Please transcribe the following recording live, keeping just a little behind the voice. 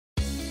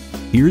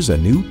Here's a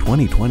new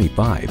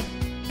 2025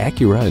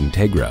 Acura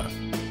Integra.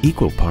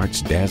 Equal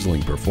parts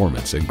dazzling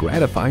performance and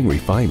gratifying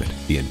refinement,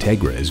 the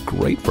Integra is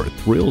great for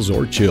thrills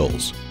or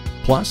chills.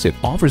 Plus, it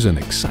offers an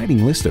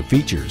exciting list of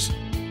features: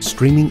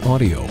 streaming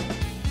audio,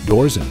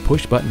 doors and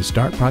push-button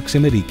start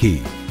proximity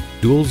key,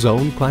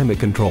 dual-zone climate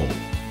control,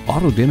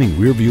 auto-dimming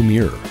rearview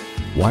mirror,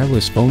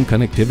 wireless phone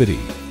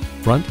connectivity,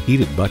 front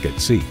heated bucket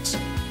seats,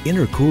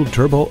 intercooled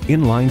turbo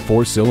inline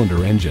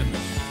 4-cylinder engine,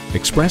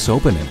 express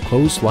open and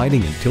closed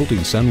sliding and tilting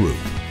sunroof,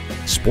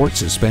 sport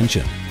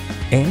suspension,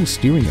 and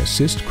steering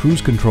assist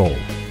cruise control.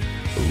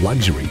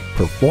 Luxury,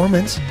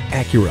 performance,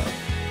 Acura.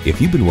 If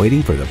you've been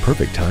waiting for the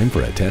perfect time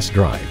for a test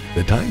drive,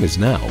 the time is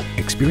now.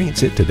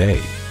 Experience it today.